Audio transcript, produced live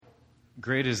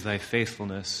Great is Thy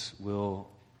Faithfulness will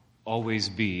always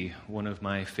be one of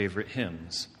my favorite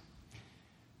hymns.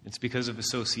 It's because of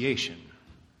association.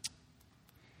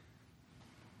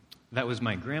 That was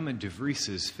my Grandma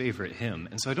DeVries's favorite hymn,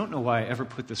 and so I don't know why I ever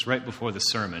put this right before the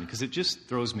sermon, because it just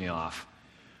throws me off.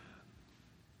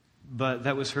 But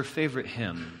that was her favorite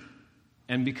hymn,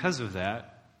 and because of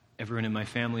that, everyone in my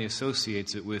family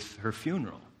associates it with her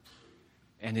funeral.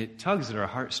 And it tugs at our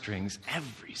heartstrings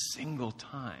every single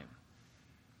time.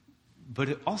 But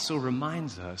it also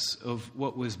reminds us of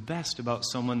what was best about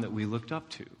someone that we looked up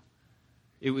to.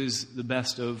 It was the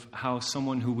best of how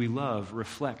someone who we love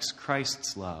reflects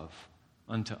Christ's love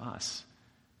unto us.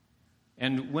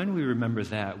 And when we remember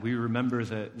that, we remember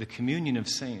that the communion of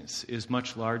saints is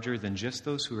much larger than just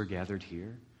those who are gathered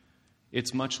here.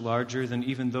 It's much larger than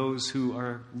even those who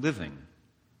are living.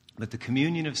 But the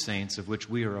communion of saints of which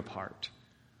we are a part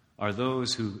are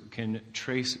those who can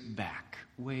trace back,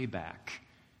 way back,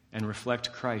 and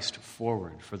reflect Christ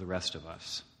forward for the rest of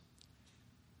us.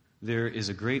 There is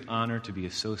a great honor to be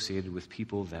associated with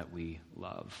people that we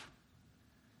love.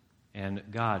 And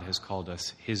God has called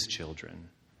us His children.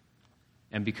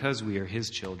 And because we are His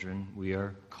children, we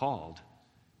are called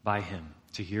by Him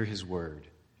to hear His word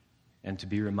and to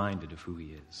be reminded of who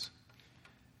He is.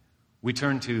 We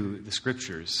turn to the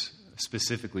Scriptures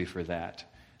specifically for that.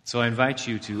 So I invite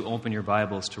you to open your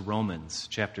Bibles to Romans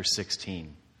chapter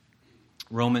 16.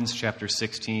 Romans chapter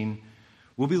 16.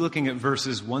 We'll be looking at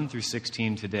verses 1 through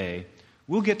 16 today.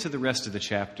 We'll get to the rest of the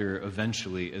chapter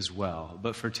eventually as well.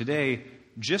 But for today,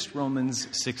 just Romans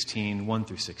 16, 1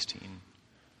 through 16.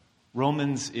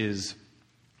 Romans is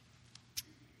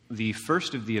the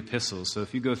first of the epistles. So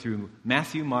if you go through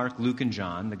Matthew, Mark, Luke, and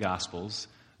John, the Gospels,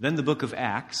 then the book of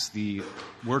Acts, the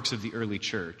works of the early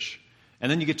church,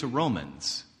 and then you get to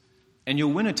Romans. And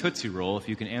you'll win a Tootsie Roll if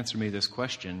you can answer me this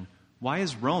question. Why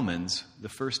is Romans the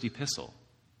first epistle,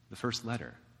 the first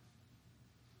letter?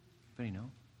 Anybody know?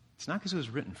 It's not because it was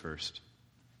written first.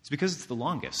 It's because it's the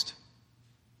longest.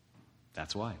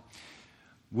 That's why.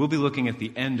 We'll be looking at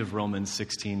the end of Romans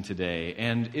 16 today,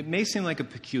 and it may seem like a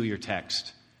peculiar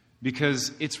text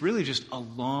because it's really just a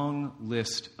long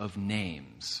list of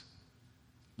names.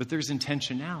 But there's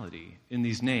intentionality in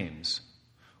these names.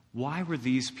 Why were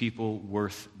these people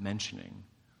worth mentioning?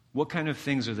 What kind of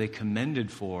things are they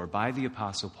commended for by the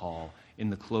Apostle Paul in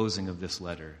the closing of this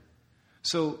letter?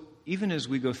 So even as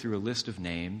we go through a list of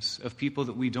names of people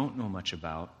that we don't know much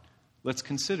about, let's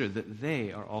consider that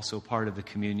they are also part of the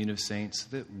communion of saints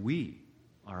that we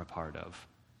are a part of.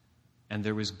 And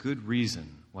there was good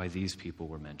reason why these people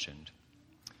were mentioned.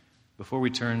 Before we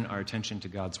turn our attention to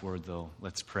God's word, though,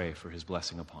 let's pray for His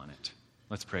blessing upon it.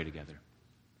 Let's pray together.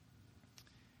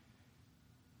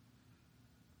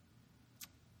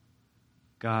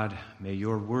 God, may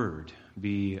your word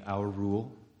be our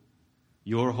rule,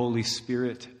 your Holy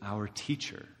Spirit our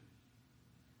teacher,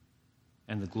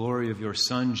 and the glory of your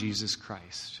Son, Jesus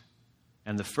Christ,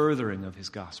 and the furthering of His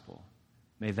gospel,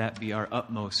 may that be our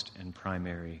utmost and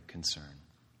primary concern.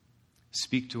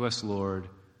 Speak to us, Lord,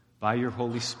 by your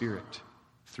Holy Spirit,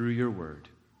 through your word,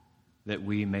 that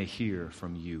we may hear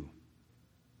from you.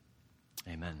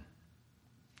 Amen.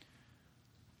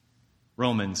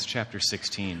 Romans chapter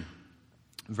 16.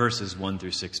 Verses 1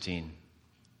 through 16.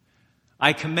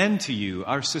 I commend to you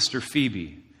our sister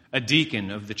Phoebe, a deacon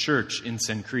of the church in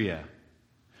Cenchrea.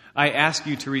 I ask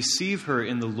you to receive her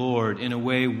in the Lord in a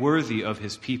way worthy of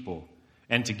His people,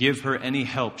 and to give her any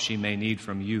help she may need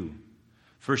from you.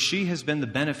 For she has been the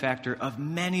benefactor of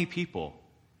many people,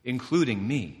 including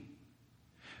me.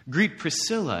 Greet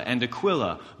Priscilla and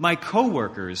Aquila, my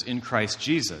co-workers in Christ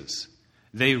Jesus.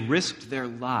 They risked their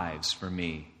lives for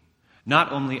me.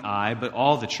 Not only I, but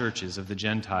all the churches of the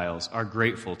Gentiles are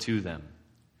grateful to them.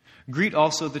 Greet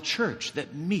also the church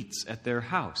that meets at their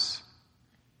house.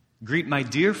 Greet my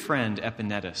dear friend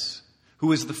Epaenetus, who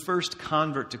was the first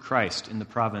convert to Christ in the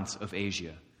province of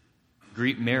Asia.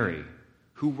 Greet Mary,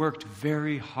 who worked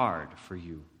very hard for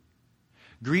you.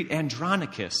 Greet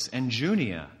Andronicus and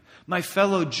Junia, my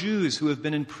fellow Jews who have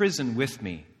been in prison with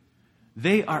me.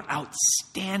 They are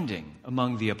outstanding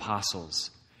among the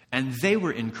apostles, and they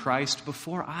were in Christ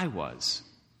before I was.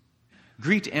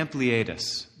 Greet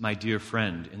Ampliatus, my dear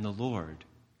friend in the Lord.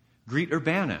 Greet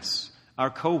Urbanus, our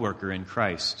co-worker in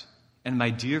Christ, and my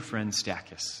dear friend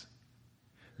Stachys.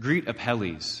 Greet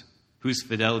Apelles, whose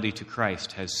fidelity to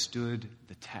Christ has stood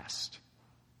the test.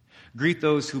 Greet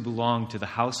those who belong to the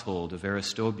household of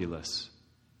Aristobulus.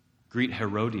 Greet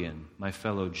Herodian, my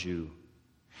fellow Jew.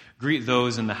 Greet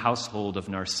those in the household of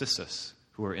Narcissus,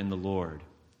 who are in the Lord.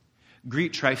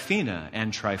 Greet Tryphena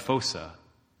and Tryphosa,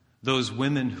 those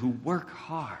women who work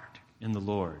hard in the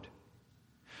Lord.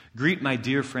 Greet my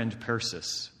dear friend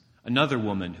Persis, another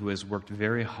woman who has worked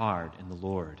very hard in the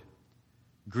Lord.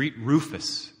 Greet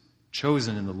Rufus,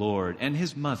 chosen in the Lord, and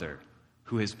his mother,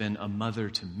 who has been a mother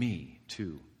to me,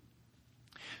 too.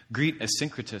 Greet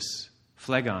Asyncritus,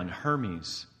 Phlegon,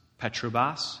 Hermes,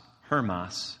 Patrobas,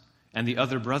 Hermas, and the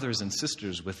other brothers and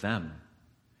sisters with them.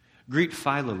 Greet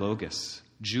Philologus,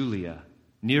 Julia,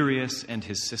 Nereus and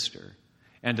his sister,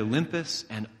 and Olympus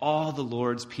and all the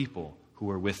Lord's people who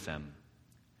are with them.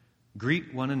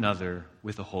 Greet one another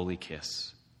with a holy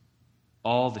kiss.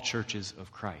 All the churches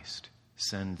of Christ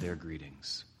send their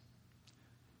greetings.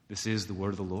 This is the word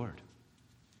of the Lord.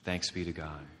 Thanks be to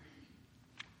God.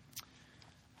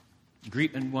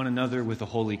 Greet one another with a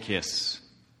holy kiss.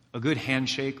 A good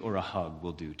handshake or a hug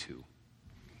will do too.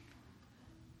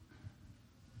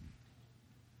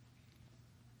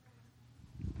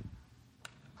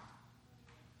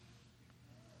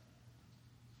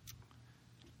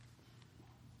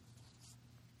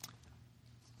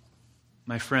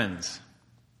 My friends,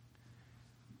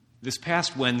 this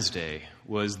past Wednesday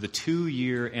was the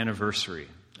 2-year anniversary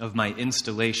of my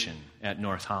installation at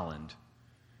North Holland.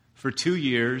 For 2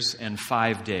 years and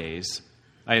 5 days,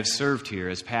 I have served here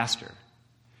as pastor.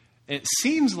 It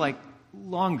seems like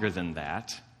longer than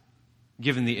that,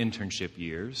 given the internship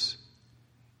years.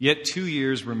 Yet 2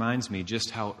 years reminds me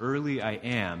just how early I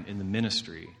am in the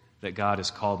ministry that God has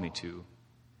called me to.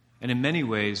 And in many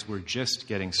ways, we're just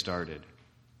getting started.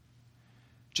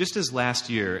 Just as last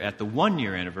year, at the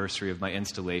 1-year anniversary of my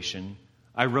installation,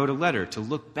 I wrote a letter to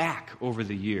look back over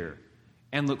the year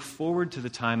and look forward to the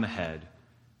time ahead,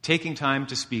 taking time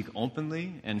to speak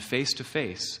openly and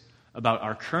face-to-face about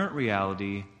our current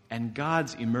reality and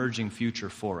God's emerging future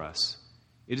for us.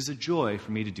 It is a joy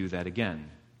for me to do that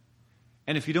again.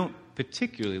 And if you don't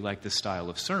particularly like this style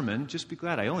of sermon, just be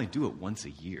glad I only do it once a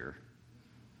year.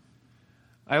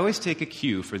 I always take a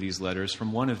cue for these letters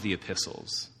from one of the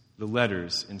epistles, the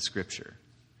letters in Scripture.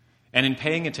 And in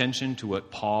paying attention to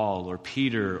what Paul or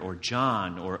Peter or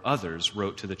John or others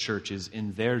wrote to the churches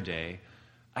in their day,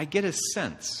 I get a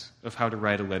sense of how to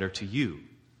write a letter to you,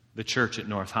 the church at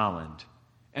North Holland,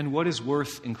 and what is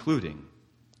worth including.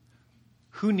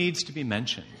 Who needs to be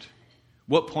mentioned?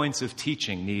 What points of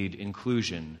teaching need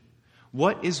inclusion?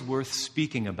 What is worth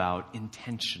speaking about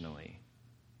intentionally?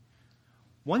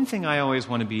 One thing I always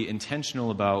want to be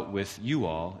intentional about with you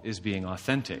all is being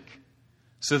authentic,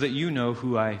 so that you know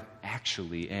who I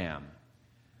actually am.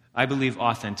 I believe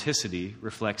authenticity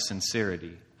reflects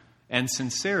sincerity, and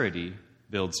sincerity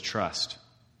builds trust.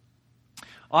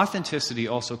 Authenticity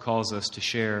also calls us to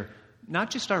share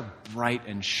not just our bright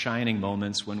and shining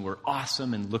moments when we're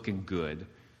awesome and looking good,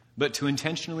 but to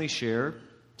intentionally share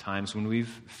times when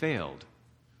we've failed,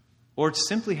 or to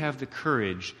simply have the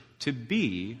courage to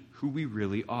be who we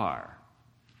really are,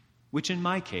 which in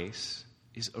my case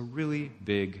is a really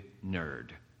big nerd.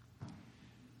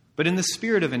 But in the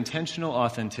spirit of intentional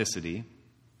authenticity,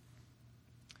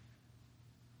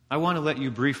 I want to let you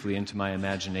briefly into my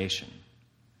imagination.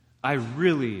 I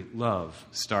really love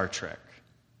Star Trek,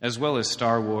 as well as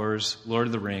Star Wars, Lord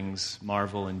of the Rings,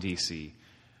 Marvel, and DC.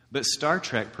 But Star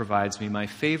Trek provides me my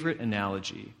favorite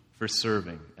analogy for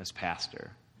serving as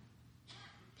pastor.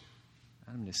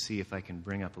 I'm going to see if I can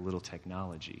bring up a little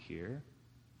technology here.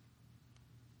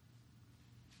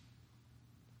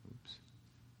 Oops.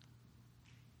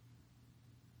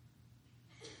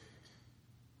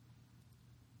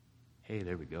 Hey,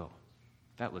 there we go.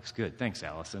 That looks good. Thanks,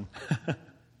 Allison.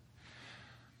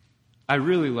 I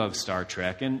really love Star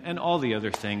Trek and all the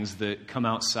other things that come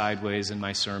out sideways in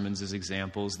my sermons as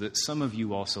examples that some of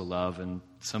you also love and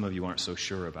some of you aren't so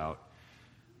sure about.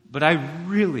 But I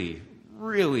really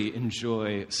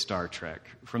enjoy Star Trek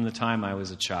from the time I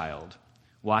was a child,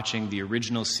 watching the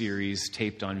original series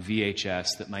taped on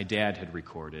VHS that my dad had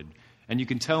recorded. And you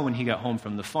can tell when he got home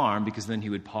from the farm because then he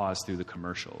would pause through the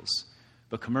commercials.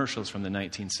 But commercials from the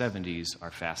 1970s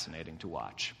are fascinating to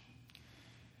watch.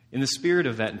 In the spirit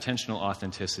of that intentional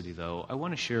authenticity, though, I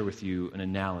want to share with you an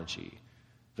analogy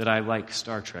that I like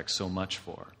Star Trek so much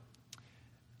for.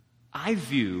 I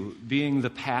view being the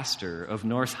pastor of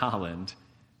North Holland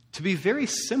to be very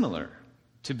similar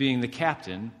to being the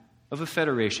captain of a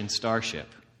Federation starship.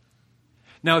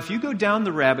 Now, if you go down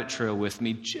the rabbit trail with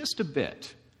me just a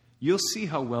bit, you'll see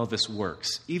how well this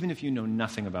works, even if you know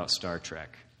nothing about Star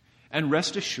Trek. And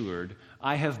rest assured,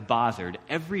 I have bothered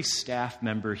every staff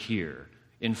member here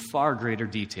in far greater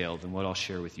detail than what I'll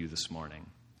share with you this morning.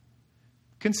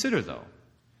 Consider, though,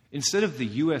 instead of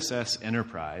the USS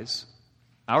Enterprise,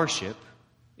 our ship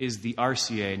is the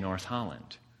RCA North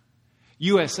Holland.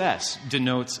 USS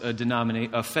denotes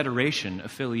a federation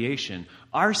affiliation.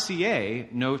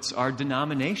 RCA notes our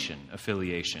denomination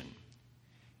affiliation.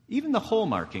 Even the hole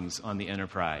markings on the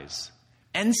Enterprise.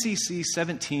 NCC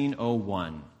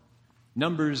 1701,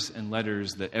 numbers and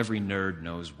letters that every nerd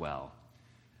knows well.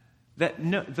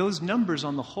 Those numbers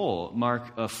on the hull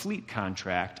mark a fleet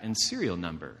contract and serial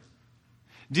number.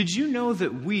 Did you know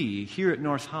that we, here at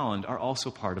North Holland, are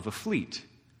also part of a fleet?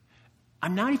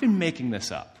 I'm not even making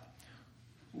this up.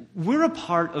 We're a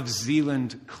part of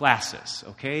Zeeland Classis,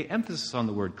 okay? Emphasis on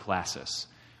the word Classis,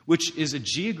 which is a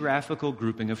geographical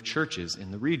grouping of churches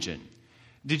in the region.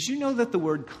 Did you know that the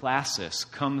word Classis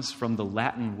comes from the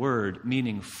Latin word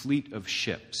meaning fleet of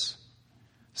ships?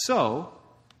 So,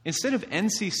 instead of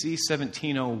NCC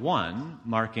 1701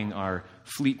 marking our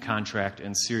fleet contract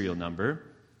and serial number,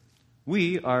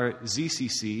 we are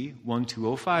ZCC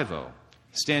 12050,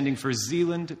 standing for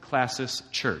Zeeland Classis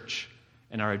Church,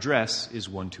 and our address is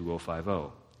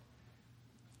 12050.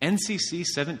 NCC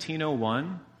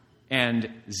 1701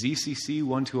 and ZCC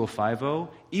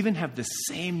 12050 even have the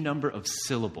same number of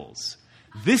syllables.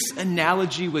 This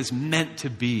analogy was meant to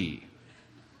be.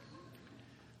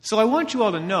 So I want you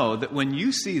all to know that when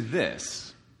you see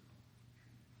this,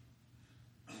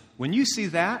 when you see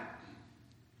that,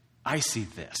 I see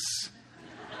this.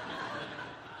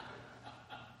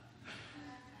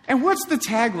 And what's the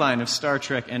tagline of Star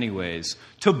Trek anyways?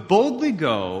 To boldly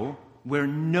go where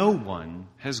no one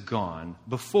has gone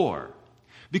before.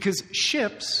 Because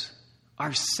ships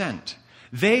are sent.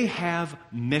 They have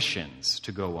missions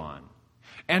to go on.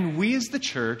 And we as the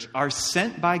church are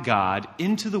sent by God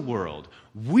into the world.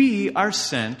 We are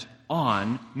sent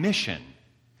on mission.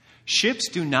 Ships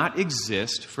do not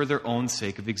exist for their own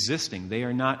sake of existing. They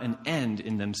are not an end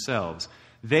in themselves.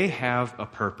 They have a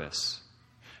purpose.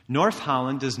 North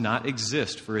Holland does not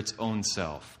exist for its own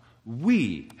self.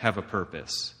 We have a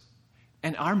purpose.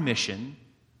 And our mission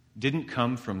didn't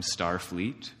come from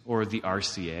Starfleet or the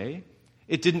RCA.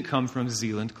 It didn't come from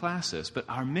Zeeland Classis. But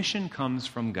our mission comes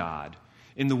from God.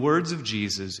 In the words of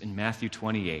Jesus in Matthew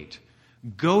 28,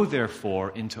 "Go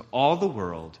therefore into all the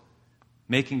world,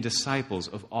 making disciples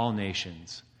of all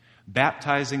nations,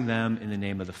 baptizing them in the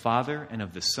name of the Father and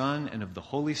of the Son and of the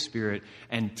Holy Spirit,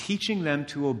 and teaching them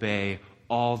to obey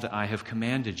all that I have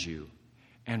commanded you.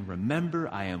 And remember,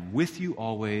 I am with you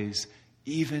always,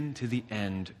 even to the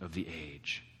end of the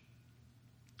age."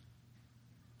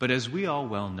 But as we all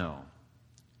well know,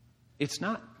 it's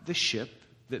not the ship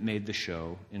that made the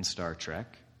show in Star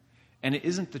Trek, and it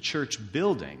isn't the church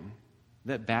building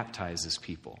that baptizes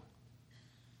people.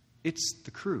 It's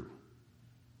the crew.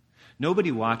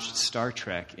 Nobody watched Star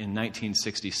Trek in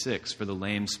 1966 for the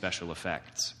lame special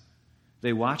effects.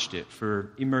 They watched it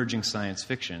for emerging science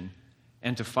fiction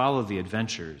and to follow the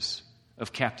adventures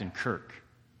of Captain Kirk,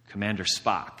 Commander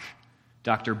Spock,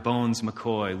 Dr. Bones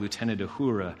McCoy, Lieutenant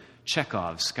Uhura,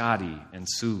 Chekhov, Scotty, and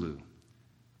Sulu.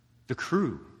 The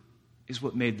crew is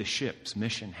what made the ship's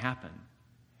mission happen.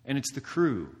 And it's the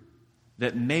crew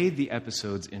that made the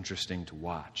episodes interesting to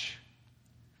watch.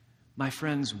 My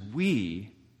friends,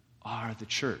 we are the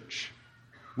church.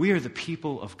 We are the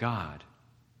people of God.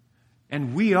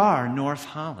 And we are North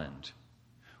Holland.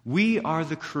 We are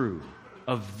the crew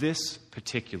of this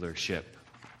particular ship.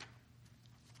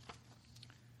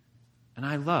 And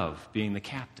I love being the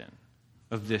captain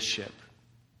of this ship,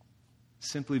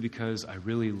 simply because I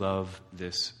really love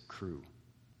this crew.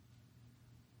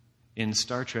 In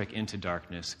Star Trek Into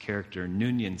Darkness, character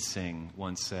Noonien Singh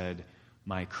once said,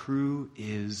 "My crew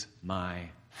is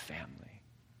my family."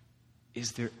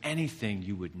 Is there anything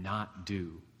you would not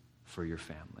do for your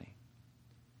family?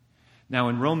 Now,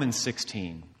 in Romans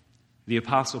 16, the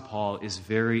Apostle Paul is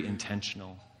very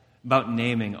intentional about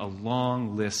naming a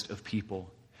long list of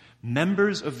people,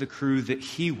 members of the crew that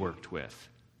he worked with.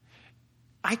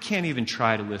 I can't even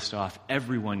try to list off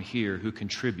everyone here who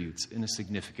contributes in a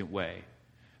significant way,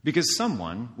 because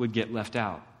someone would get left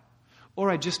out.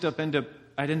 Or I'd end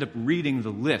up reading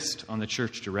the list on the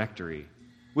church directory,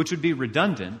 which would be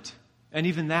redundant, and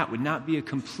even that would not be a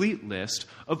complete list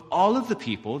of all of the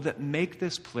people that make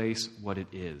this place what it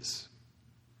is.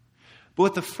 But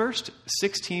what the first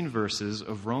 16 verses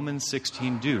of Romans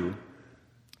 16 do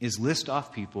is list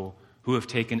off people who have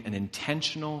taken an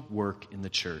intentional work in the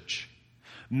church.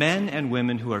 Men and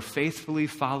women who are faithfully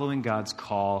following God's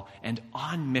call and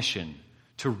on mission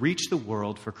to reach the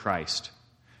world for Christ,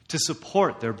 to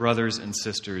support their brothers and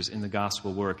sisters in the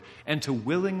gospel work, and to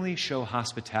willingly show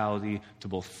hospitality to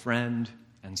both friend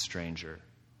and stranger.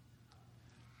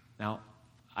 Now,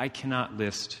 I cannot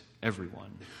list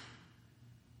everyone,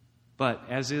 but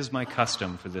as is my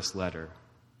custom for this letter,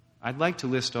 I'd like to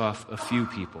list off a few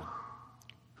people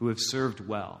who have served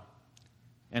well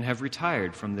and have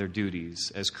retired from their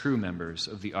duties as crew members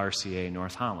of the RCA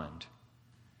North Holland.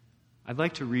 I'd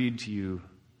like to read to you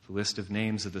the list of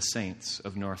names of the saints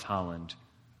of North Holland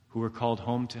who were called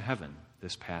home to heaven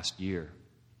this past year.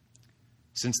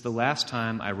 Since the last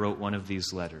time I wrote one of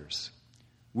these letters,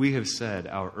 we have said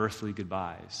our earthly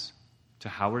goodbyes to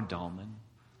Howard Dahlman,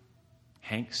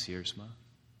 Hank Searsma,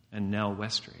 and Nell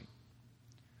Westrate.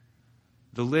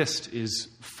 The list is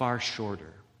far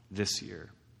shorter this year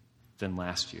than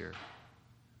last year,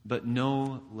 but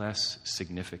no less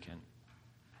significant.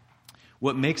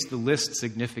 What makes the list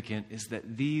significant is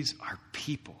that these are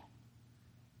people,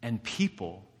 and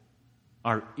people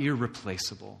are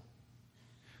irreplaceable.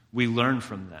 We learn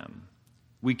from them.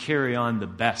 We carry on the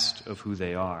best of who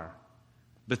they are,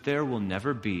 but there will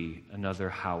never be another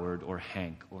Howard or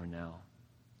Hank or Nell.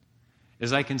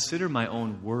 As I consider my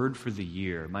own word for the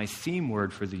year, my theme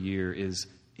word for the year is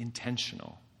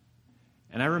intentional.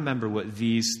 And I remember what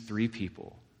these three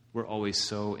people were always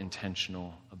so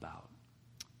intentional about.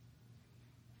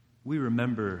 We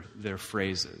remember their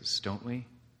phrases, don't we?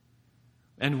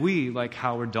 And we, like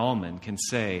Howard Dahlman, can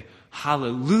say,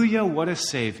 "Hallelujah, what a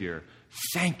Savior.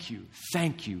 Thank you,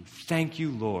 thank you, thank you,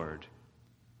 Lord."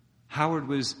 Howard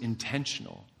was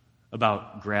intentional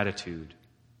about gratitude,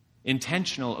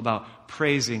 intentional about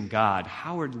praising God.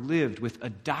 Howard lived with a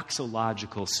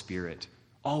doxological spirit,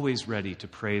 always ready to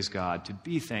praise God, to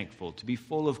be thankful, to be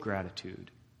full of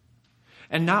gratitude.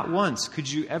 And not once could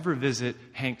you ever visit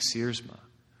Hank Searsma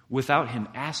without him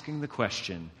asking the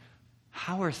question,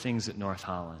 "How are things at North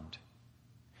Holland?"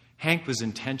 Hank was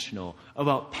intentional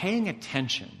about paying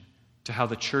attention to how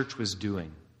the church was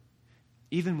doing,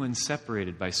 even when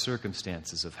separated by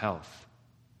circumstances of health.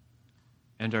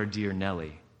 And our dear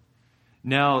Nellie.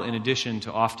 Nell, in addition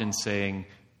to often saying,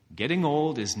 "Getting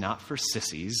old is not for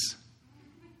sissies,"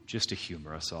 just to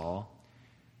humor us all,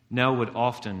 Nell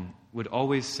would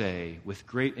always say, with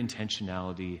great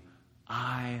intentionality,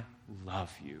 "I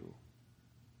love you,"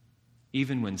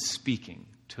 even when speaking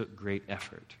took great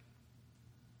effort.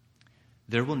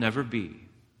 There will never be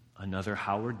another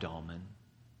Howard Dahlman,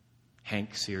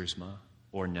 Hank Searsma,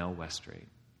 or Nell Westrate.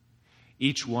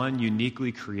 Each one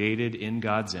uniquely created in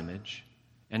God's image,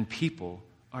 and people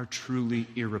are truly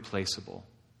irreplaceable.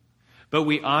 But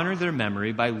we honor their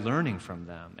memory by learning from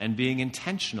them and being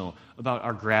intentional about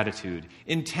our gratitude,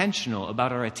 intentional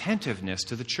about our attentiveness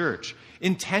to the church,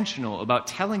 intentional about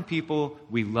telling people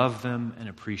we love them and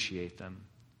appreciate them.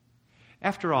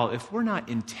 After all, if we're not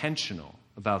intentional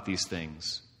about these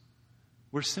things,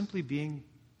 we're simply being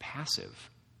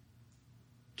passive.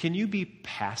 Can you be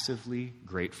passively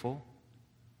grateful?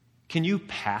 Can you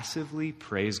passively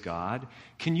praise God?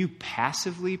 Can you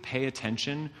passively pay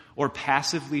attention or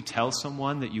passively tell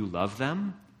someone that you love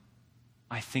them?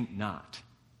 I think not.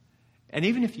 And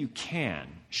even if you can,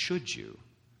 should you?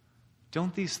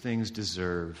 Don't these things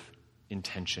deserve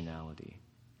intentionality?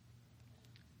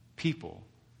 People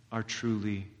are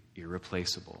truly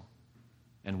irreplaceable.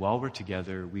 And while we're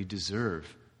together, we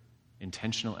deserve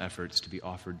intentional efforts to be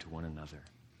offered to one another.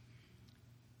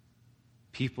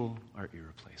 People are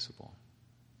irreplaceable.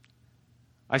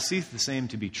 I see the same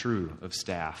to be true of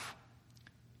staff.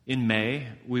 In May,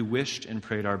 we wished and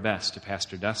prayed our best to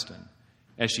Pastor Dustin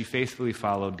as she faithfully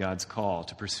followed God's call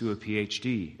to pursue a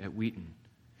PhD at Wheaton.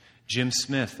 Jim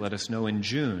Smith let us know in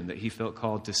June that he felt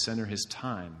called to center his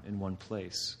time in one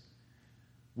place.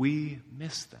 We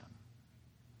miss them.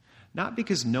 Not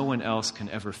because no one else can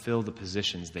ever fill the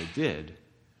positions they did,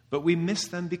 but we miss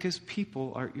them because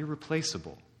people are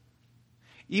irreplaceable.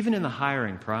 Even in the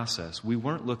hiring process, we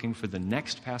weren't looking for the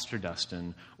next Pastor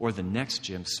Dustin or the next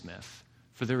Jim Smith,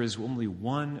 for there is only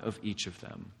one of each of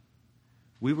them.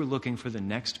 We were looking for the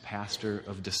next pastor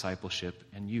of discipleship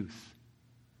and youth.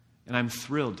 And I'm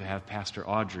thrilled to have Pastor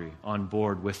Audrey on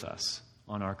board with us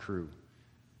on our crew.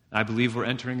 I believe we're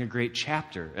entering a great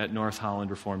chapter at North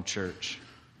Holland Reformed Church.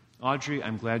 Audrey,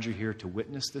 I'm glad you're here to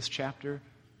witness this chapter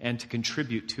and to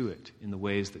contribute to it in the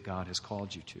ways that God has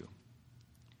called you to.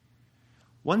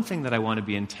 One thing that I want to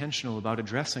be intentional about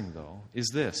addressing, though, is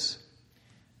this.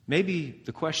 Maybe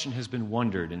the question has been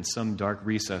wondered in some dark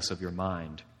recess of your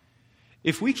mind.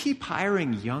 If we keep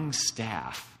hiring young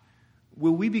staff,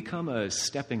 will we become a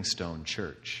stepping stone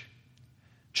church?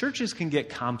 Churches can get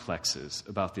complexes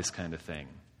about this kind of thing,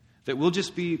 that we'll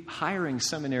just be hiring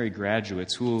seminary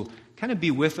graduates who will kind of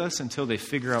be with us until they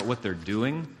figure out what they're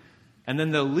doing, and then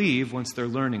they'll leave once their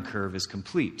learning curve is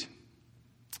complete.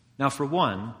 Now, for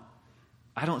one,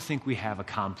 I don't think we have a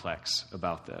complex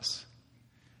about this.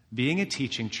 Being a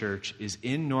teaching church is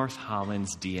in North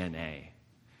Holland's DNA.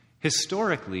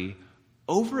 Historically,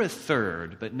 over a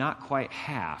third, but not quite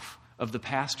half, of the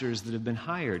pastors that have been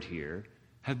hired here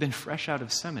have been fresh out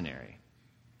of seminary.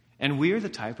 And we are the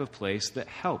type of place that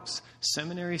helps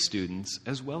seminary students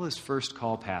as well as first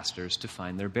call pastors to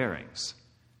find their bearings.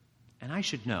 And I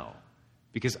should know,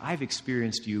 because I've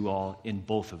experienced you all in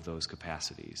both of those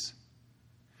capacities.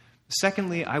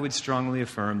 Secondly, I would strongly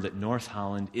affirm that North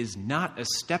Holland is not a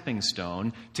stepping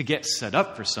stone to get set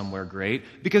up for somewhere great,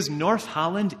 because North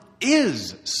Holland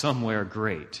is somewhere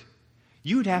great.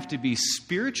 You'd have to be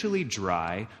spiritually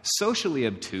dry, socially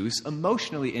obtuse,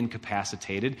 emotionally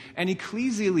incapacitated, and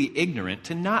ecclesially ignorant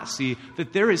to not see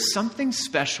that there is something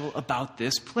special about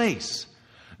this place.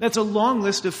 That's a long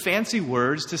list of fancy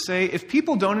words to say if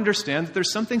people don't understand that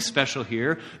there's something special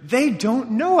here, they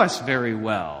don't know us very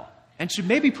well and should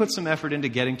maybe put some effort into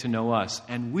getting to know us,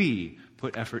 and we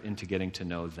put effort into getting to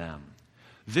know them.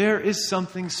 There is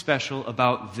something special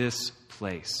about this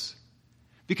place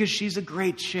because she's a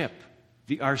great ship,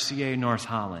 the RCA North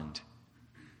Holland.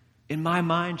 In my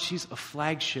mind, she's a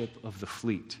flagship of the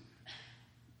fleet,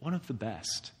 one of the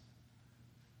best.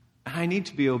 And I need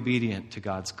to be obedient to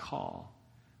God's call,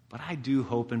 but I do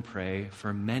hope and pray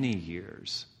for many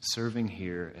years serving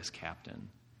here as captain.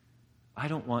 I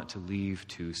don't want to leave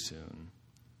too soon.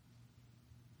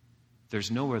 There's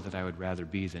nowhere that I would rather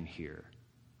be than here.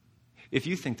 If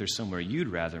you think there's somewhere you'd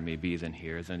rather me be than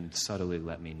here, then subtly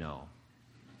let me know.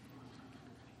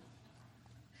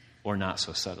 Or not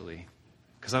so subtly,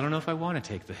 because I don't know if I want to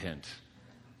take the hint.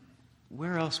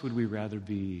 Where else would we rather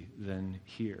be than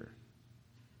here,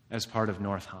 as part of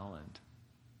North Holland?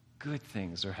 Good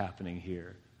things are happening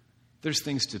here. There's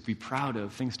things to be proud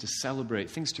of, things to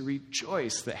celebrate, things to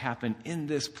rejoice that happen in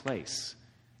this place,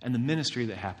 and the ministry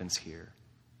that happens here.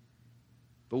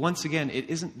 But once again, it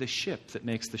isn't the ship that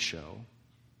makes the show.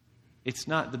 It's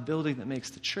not the building that makes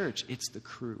the church, it's the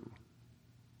crew.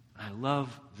 I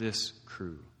love this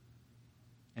crew.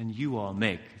 And you all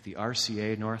make the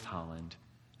RCA North Holland,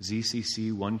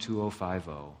 ZCC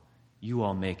 12050, you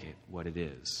all make it what it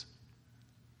is.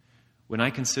 When I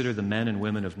consider the men and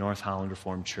women of North Holland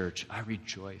Reformed Church, I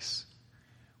rejoice.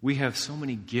 We have so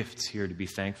many gifts here to be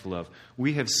thankful of.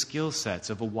 We have skill sets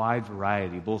of a wide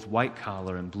variety, both white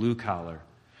collar and blue collar.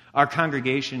 Our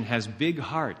congregation has big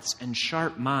hearts and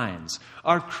sharp minds.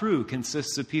 Our crew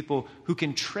consists of people who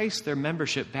can trace their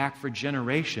membership back for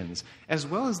generations, as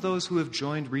well as those who have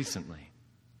joined recently.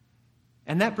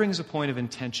 And that brings a point of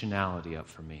intentionality up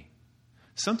for me.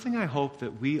 Something I hope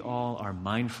that we all are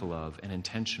mindful of and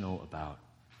intentional about.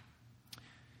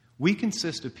 We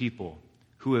consist of people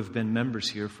who have been members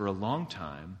here for a long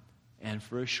time and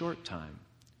for a short time.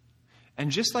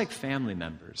 And just like family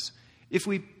members, if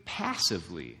we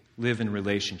passively live in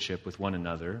relationship with one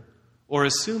another or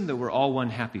assume that we're all one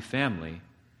happy family,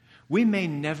 we may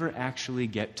never actually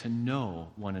get to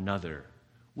know one another.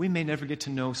 We may never get to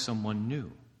know someone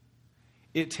new.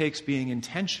 It takes being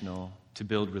intentional to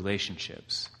build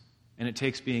relationships, and it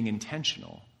takes being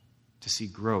intentional to see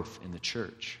growth in the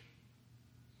church.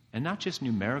 And not just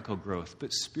numerical growth,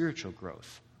 but spiritual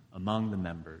growth among the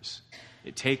members.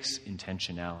 It takes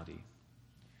intentionality.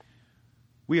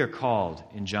 We are called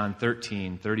in John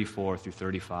 13, 34 through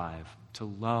 35 to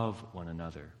love one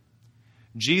another.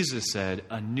 Jesus said,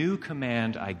 "A new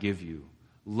command I give you,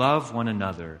 love one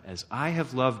another. As I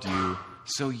have loved you,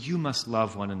 so you must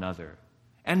love one another.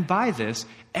 And by this,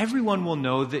 everyone will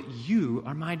know that you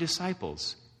are my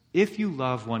disciples, if you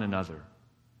love one another."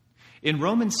 In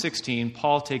Romans 16,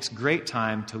 Paul takes great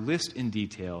time to list in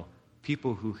detail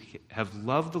people who have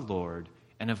loved the Lord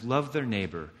and have loved their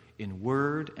neighbor in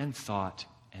word and thought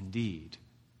and deed.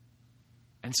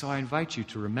 And so I invite you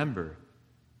to remember,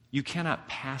 you cannot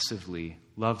passively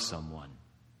love someone.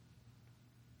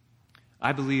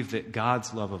 I believe that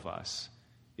God's love of us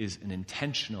is an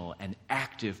intentional and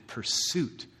active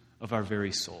pursuit of our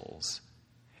very souls.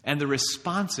 And the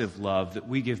responsive love that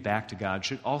we give back to God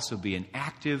should also be an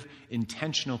active,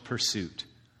 intentional pursuit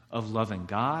of loving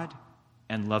God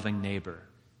and loving neighbor.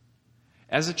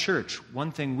 As a church,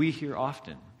 one thing we hear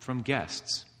often from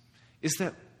guests is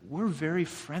that we're very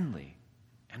friendly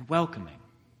and welcoming.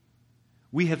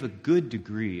 We have a good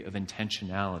degree of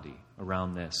intentionality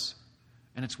around this,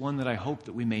 and it's one that I hope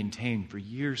that we maintain for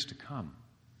years to come.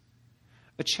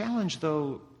 A challenge,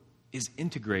 though, is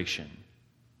integration.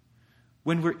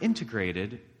 When we're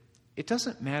integrated, it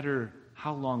doesn't matter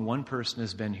how long one person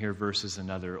has been here versus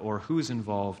another or who's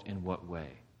involved in what way.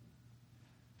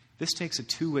 This takes a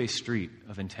two-way street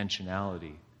of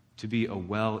intentionality to be a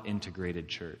well-integrated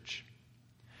church.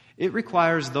 It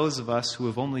requires those of us who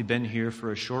have only been here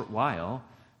for a short while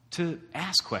to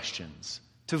ask questions,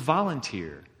 to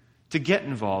volunteer, to get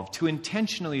involved, to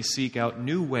intentionally seek out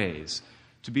new ways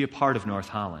to be a part of North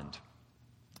Holland,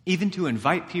 even to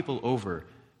invite people over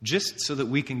just so that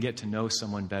we can get to know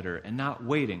someone better and not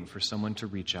waiting for someone to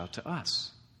reach out to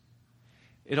us.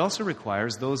 It also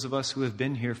requires those of us who have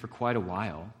been here for quite a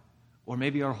while, or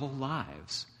maybe our whole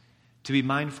lives, to be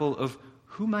mindful of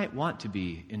who might want to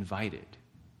be invited,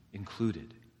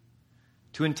 included.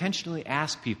 To intentionally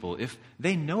ask people if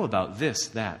they know about this,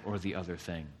 that, or the other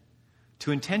thing.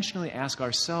 To intentionally ask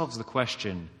ourselves the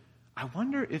question, I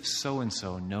wonder if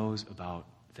so-and-so knows about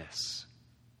this.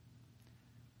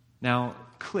 Now,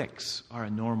 cliques are a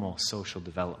normal social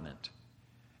development.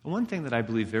 And one thing that I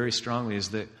believe very strongly is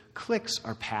that cliques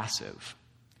are passive.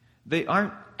 They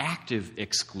aren't active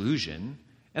exclusion,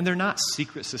 and they're not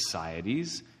secret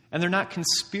societies, and they're not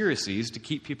conspiracies to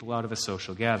keep people out of a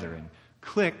social gathering.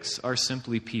 Cliques are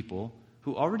simply people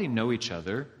who already know each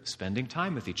other, spending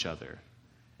time with each other.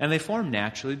 And they form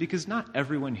naturally because not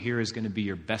everyone here is going to be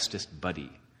your bestest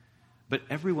buddy, but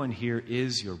everyone here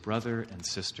is your brother and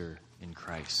sister in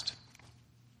Christ.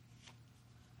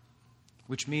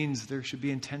 Which means there should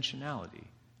be intentionality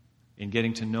in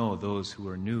getting to know those who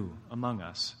are new among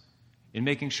us, in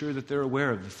making sure that they're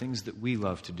aware of the things that we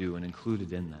love to do and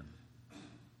included in them.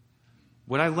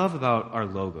 What I love about our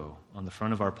logo on the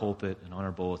front of our pulpit and on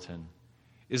our bulletin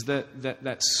is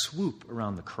that swoop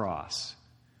around the cross,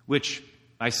 which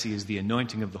I see as the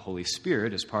anointing of the Holy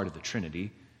Spirit as part of the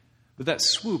Trinity, but that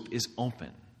swoop is open.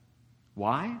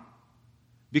 Why?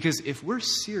 Because if we're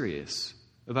serious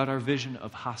about our vision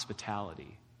of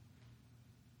hospitality,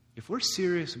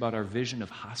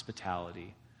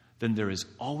 then there is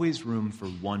always room for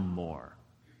one more.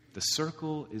 The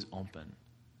circle is open.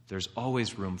 There's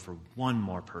always room for one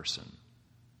more person.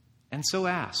 And so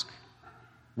ask,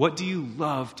 what do you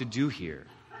love to do here?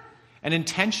 And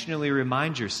intentionally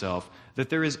remind yourself that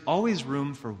there is always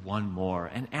room for one more.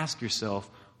 And ask yourself,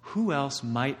 who else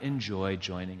might enjoy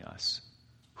joining us?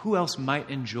 Who else might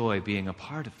enjoy being a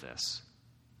part of this?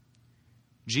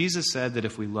 Jesus said that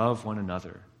if we love one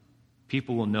another,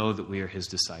 people will know that we are his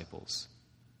disciples.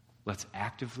 Let's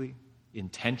actively,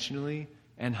 intentionally,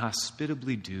 and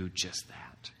hospitably do just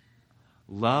that.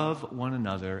 Love one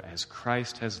another as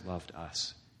Christ has loved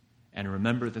us. And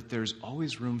remember that there's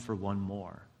always room for one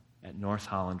more at North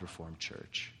Holland Reformed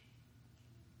Church.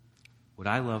 What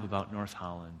I love about North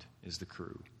Holland is the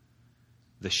crew,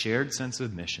 the shared sense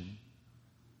of mission,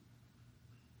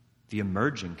 the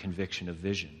emerging conviction of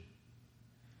vision.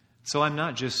 So I'm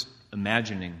not just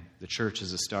imagining the church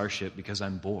as a starship because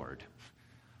I'm bored.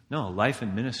 No, life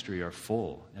and ministry are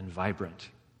full and vibrant.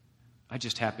 I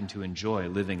just happen to enjoy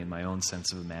living in my own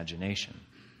sense of imagination.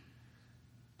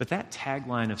 But that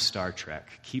tagline of Star Trek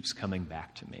keeps coming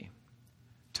back to me.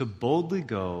 To boldly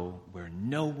go where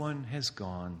no one has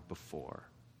gone before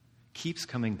keeps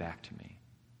coming back to me.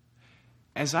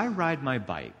 As I ride my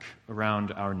bike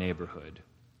around our neighborhood,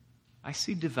 I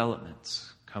see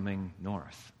developments coming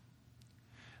north.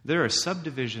 There are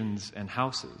subdivisions and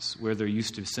houses where there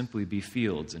used to simply be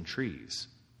fields and trees.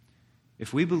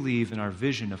 If we believe in our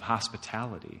vision of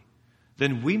hospitality,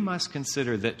 then we must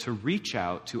consider that to reach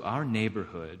out to our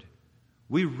neighborhood,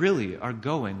 we really are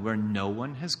going where no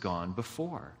one has gone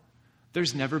before.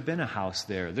 There's never been a house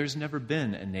there. There's never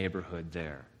been a neighborhood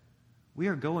there. We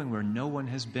are going where no one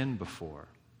has been before.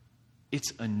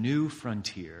 It's a new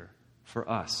frontier for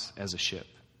us as a ship,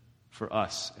 for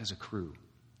us as a crew.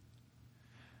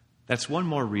 That's one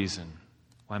more reason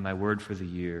why my word for the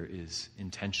year is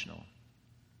intentional.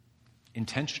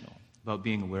 Intentional about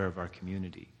being aware of our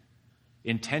community.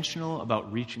 Intentional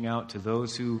about reaching out to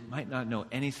those who might not know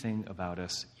anything about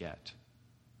us yet.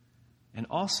 And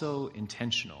also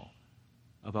intentional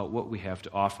about what we have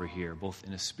to offer here, both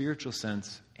in a spiritual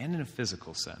sense and in a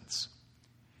physical sense.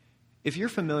 If you're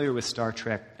familiar with Star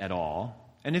Trek at all,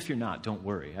 and if you're not, don't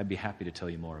worry, I'd be happy to tell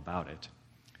you more about it,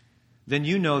 then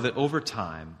you know that over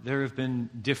time there have been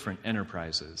different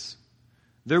enterprises.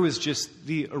 There was just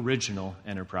the original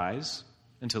Enterprise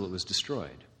until it was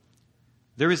destroyed.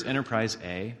 There is Enterprise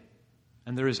A,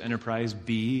 and there is Enterprise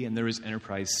B, and there is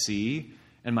Enterprise C,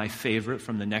 and my favorite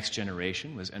from the Next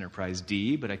Generation was Enterprise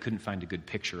D, but I couldn't find a good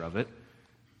picture of it.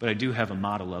 But I do have a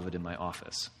model of it in my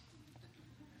office.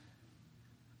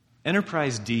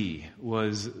 Enterprise D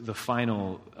was the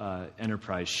final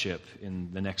Enterprise ship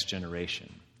in the Next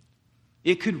Generation.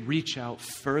 It could reach out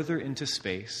further into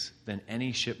space than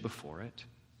any ship before it.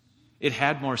 It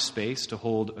had more space to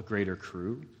hold a greater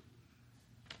crew.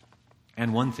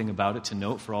 And one thing about it to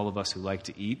note for all of us who like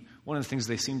to eat, one of the things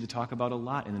they seemed to talk about a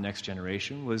lot in the Next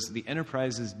Generation was the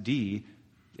Enterprise's D,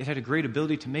 it had a great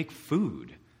ability to make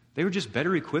food. They were just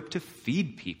better equipped to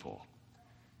feed people.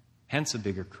 hence a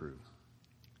bigger crew.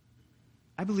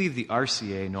 I believe the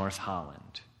RCA North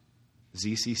Holland,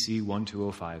 ZCC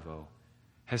 12050,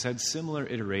 has had similar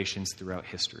iterations throughout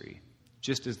history,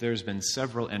 just as there's been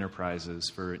several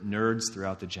enterprises for nerds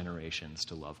throughout the generations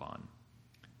to love on.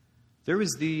 There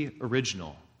was the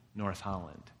original North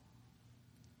Holland.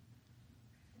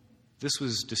 This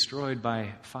was destroyed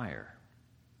by fire.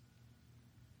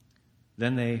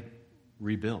 Then they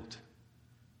rebuilt,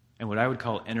 and what I would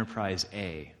call Enterprise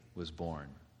A was born.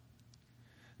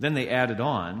 Then they added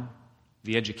on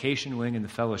the education wing and the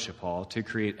fellowship hall to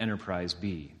create Enterprise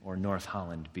B, or North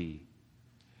Holland B.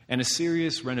 And a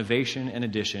serious renovation and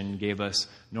addition gave us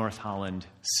North Holland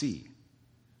C,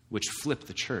 which flipped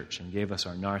the church and gave us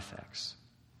our narthex.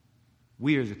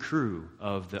 We are the crew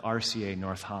of the RCA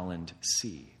North Holland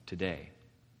C today.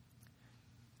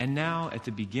 And now, at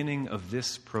the beginning of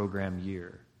this program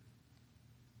year,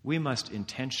 we must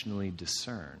intentionally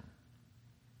discern,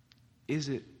 is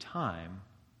it time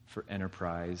for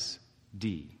Enterprise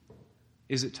D?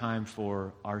 Is it time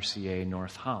for RCA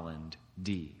North Holland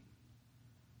D?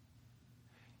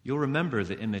 You'll remember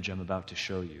the image I'm about to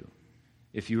show you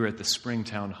if you were at the Spring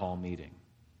Town Hall meeting.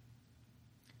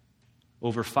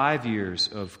 Over 5 years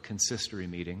of consistory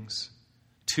meetings,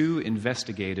 2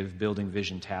 investigative building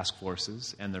vision task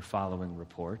forces and their following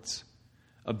reports,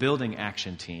 a building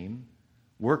action team,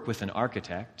 work with an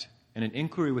architect, and an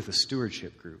inquiry with a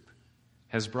stewardship group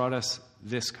has brought us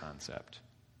this concept.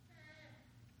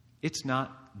 It's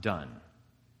not done.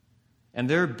 And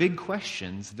there are big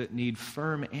questions that need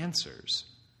firm answers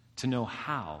to know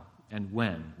how and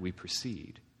when we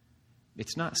proceed.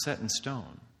 It's not set in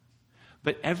stone.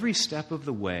 But every step of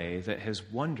the way that has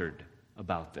wondered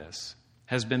about this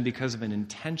has been because of an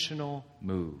intentional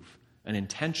move, an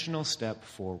intentional step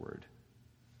forward.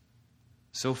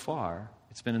 So far,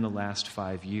 it's been in the last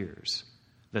 5 years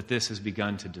that this has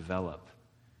begun to develop.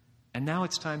 And now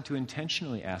it's time to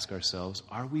intentionally ask ourselves,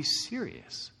 are we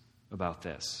serious about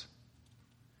this?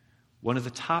 One of the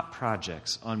top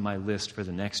projects on my list for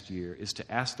the next year is to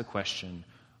ask the question,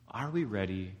 are we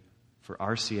ready for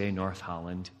RCA North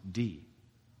Holland D?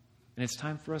 And it's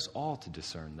time for us all to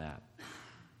discern that.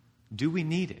 Do we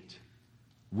need it?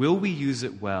 Will we use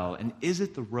it well? And is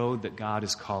it the road that God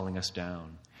is calling us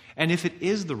down? And if it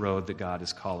is the road that God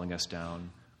is calling us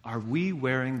down, are we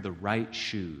wearing the right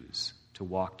shoes to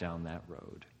walk down that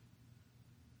road?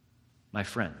 My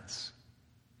friends,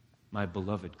 my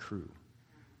beloved crew,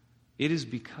 it is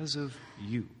because of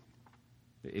you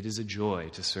that it is a joy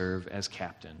to serve as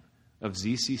captain of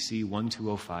ZCC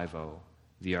 12050,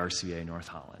 the RCA North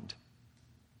Holland.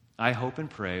 I hope and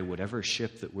pray whatever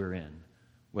ship that we're in,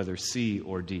 whether C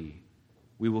or D,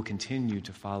 we will continue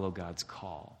to follow God's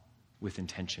call with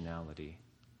intentionality.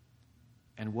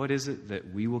 And what is it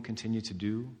that we will continue to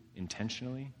do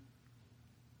intentionally?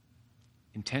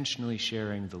 Intentionally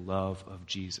sharing the love of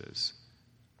Jesus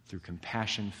through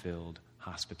compassion-filled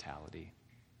hospitality.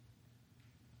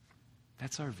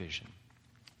 That's our vision.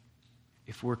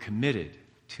 If we're committed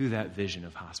to that vision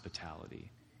of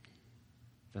hospitality,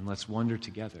 then let's wonder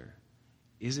together,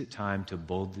 is it time to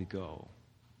boldly go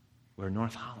where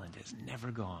North Holland has never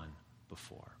gone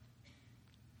before?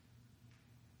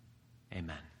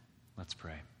 Amen. Let's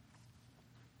pray.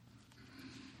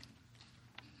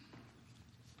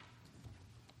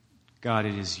 God,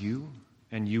 it is you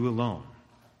and you alone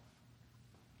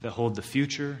that hold the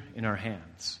future in our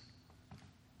hands.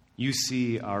 You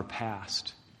see our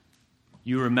past.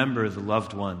 You remember the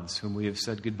loved ones whom we have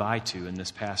said goodbye to in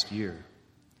this past year.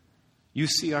 You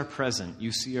see our present.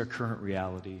 You see our current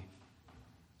reality.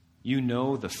 You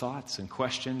know the thoughts and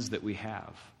questions that we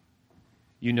have.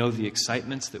 You know the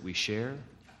excitements that we share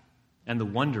and the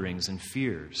wonderings and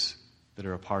fears that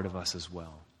are a part of us as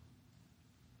well.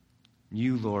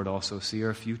 You, Lord, also see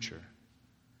our future.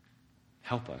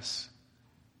 Help us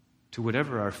to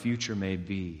whatever our future may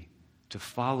be, to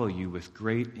follow you with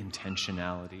great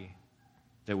intentionality,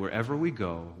 that wherever we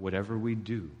go, whatever we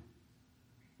do,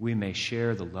 we may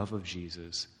share the love of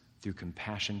Jesus through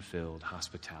compassion-filled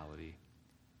hospitality.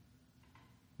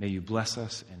 May you bless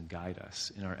us and guide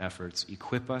us in our efforts,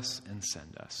 equip us and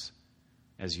send us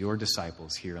as your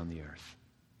disciples here on the earth.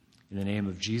 In the name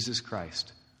of Jesus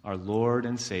Christ, our Lord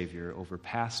and Savior, over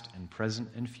past and present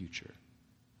and future.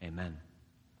 Amen.